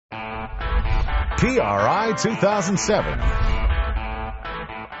PRI 2007.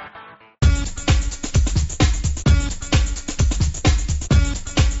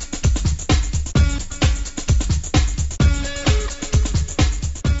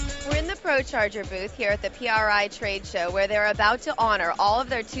 ProCharger booth here at the PRI trade show where they're about to honor all of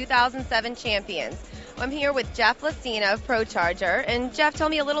their 2007 champions. I'm here with Jeff Lacina of ProCharger. And Jeff, tell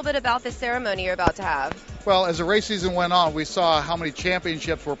me a little bit about the ceremony you're about to have. Well, as the race season went on, we saw how many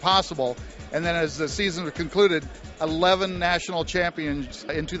championships were possible. And then as the season concluded, 11 national champions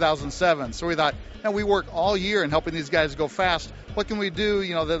in 2007. So we thought, we work all year in helping these guys go fast. What can we do,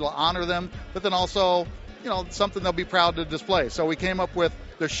 that'll honor them, but then also, something they'll be proud to display. So we came up with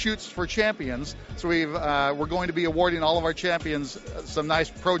the chutes for champions. So we're going to be awarding all of our champions some nice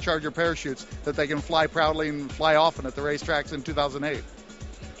ProCharger parachutes that they can fly proudly and fly often at the racetracks in 2008.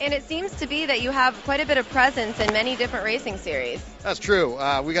 And it seems to be that you have quite a bit of presence in many different racing series. That's true.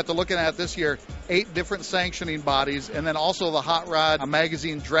 We got to looking at this year 8 different sanctioning bodies, and then also the Hot Rod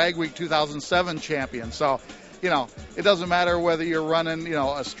Magazine Drag Week 2007 champion. So, it doesn't matter whether you're running,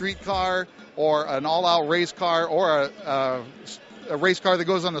 a street car or an all-out race car or a race car that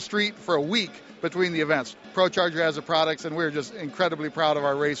goes on the street for a week between the events. ProCharger has the products, and we're just incredibly proud of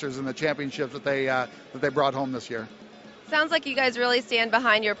our racers and the championships that they brought home this year. Sounds like you guys really stand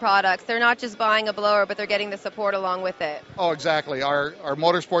behind your products. They're not just buying a blower, but they're getting the support along with it. Oh, exactly. Our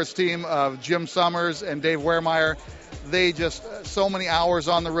motorsports team of Jim Summers and Dave Wehrmeyer, they just so many hours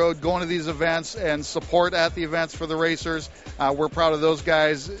on the road going to these events and support at the events for the racers. We're proud of those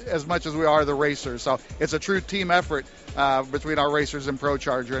guys as much as we are the racers. So it's a true team effort between our racers and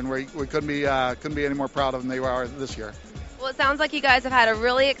ProCharger, and we couldn't be any more proud of them than they are this year. Well, it sounds like you guys have had a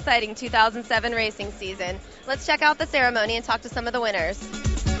really exciting 2007 racing season. Let's check out the ceremony and talk to some of the winners.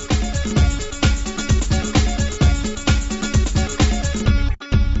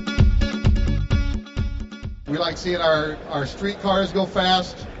 We like seeing our street cars go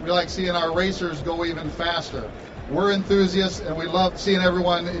fast. We like seeing our racers go even faster. We're enthusiasts, and we love seeing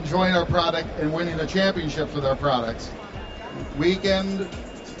everyone enjoying our product and winning the championships with our products. Weekend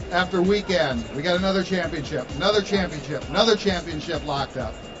after weekend, we got another championship locked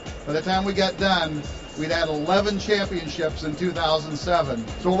up. By the time we got done, we'd had 11 championships in 2007.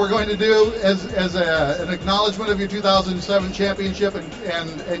 So what we're going to do as an acknowledgement of your 2007 championship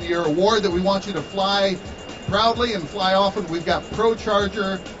and your award that we want you to fly proudly and fly often, we've got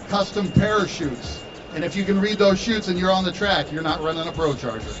ProCharger custom parachutes. And if you can read those chutes and you're on the track, you're not running a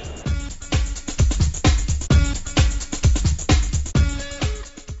ProCharger.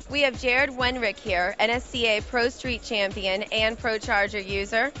 We have Jared Wenrick here, NSCA Pro Street Champion and ProCharger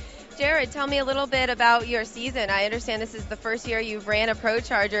user. Jared, tell me a little bit about your season. I understand this is the first year you've ran a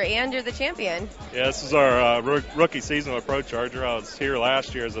ProCharger and you're the champion. Yeah, this is our rookie season with ProCharger. I was here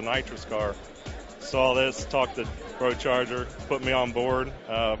last year as a nitrous car. Saw this, talked to ProCharger, put me on board.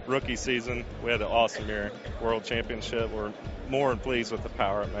 Rookie season, we had an awesome year. World Championship, we're more than pleased with the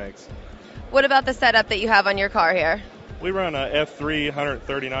power it makes. What about the setup that you have on your car here? We run a F3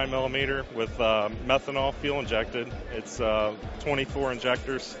 139 millimeter with methanol fuel injected. It's 24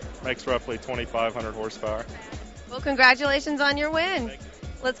 injectors, makes roughly 2,500 horsepower. Well, congratulations on your win. Thank you.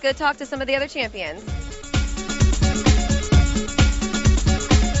 Let's go talk to some of the other champions.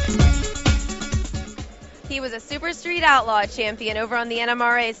 He was a Super Street Outlaw champion over on the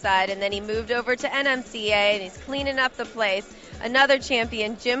NMRA side, and then he moved over to NMCA, and he's cleaning up the place. Another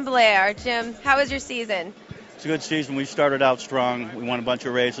champion, Jim Blair. Jim, how was your season? It's a good season. We started out strong. We won a bunch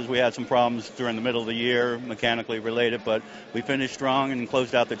of races. We had some problems during the middle of the year, mechanically related, but we finished strong and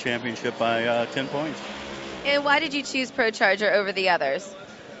closed out the championship by 10 points. And why did you choose ProCharger over the others?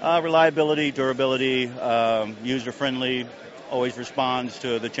 Reliability, durability, user-friendly, always responds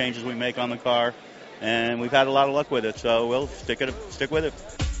to the changes we make on the car, and we've had a lot of luck with it, so we'll stick with it.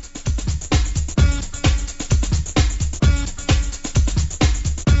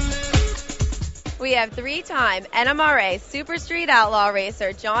 We have 3-time NMRA Super Street Outlaw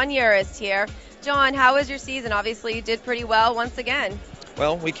racer John Urist here. John, how was your season? Obviously, you did pretty well once again.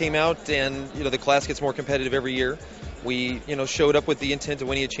 Well, we came out and, the class gets more competitive every year. We, showed up with the intent of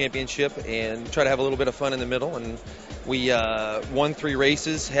winning a championship and try to have a little bit of fun in the middle. And we won 3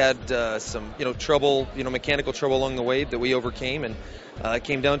 races, had some, trouble, mechanical trouble along the way that we overcame. And it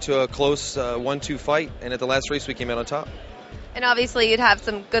came down to a close 1-2 fight. And at the last race, we came out on top. And obviously you'd have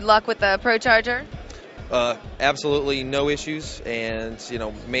some good luck with the ProCharger? Absolutely no issues, and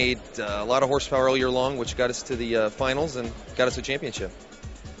made a lot of horsepower all year long, which got us to the finals and got us a championship.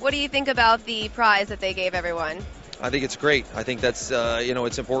 What do you think about the prize that they gave everyone? I think it's great. I think that's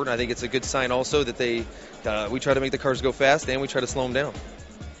it's important. I think it's a good sign also that we try to make the cars go fast and we try to slow them down.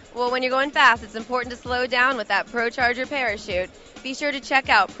 Well, when you're going fast, it's important to slow down with that ProCharger parachute. Be sure to check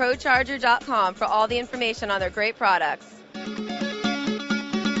out ProCharger.com for all the information on their great products.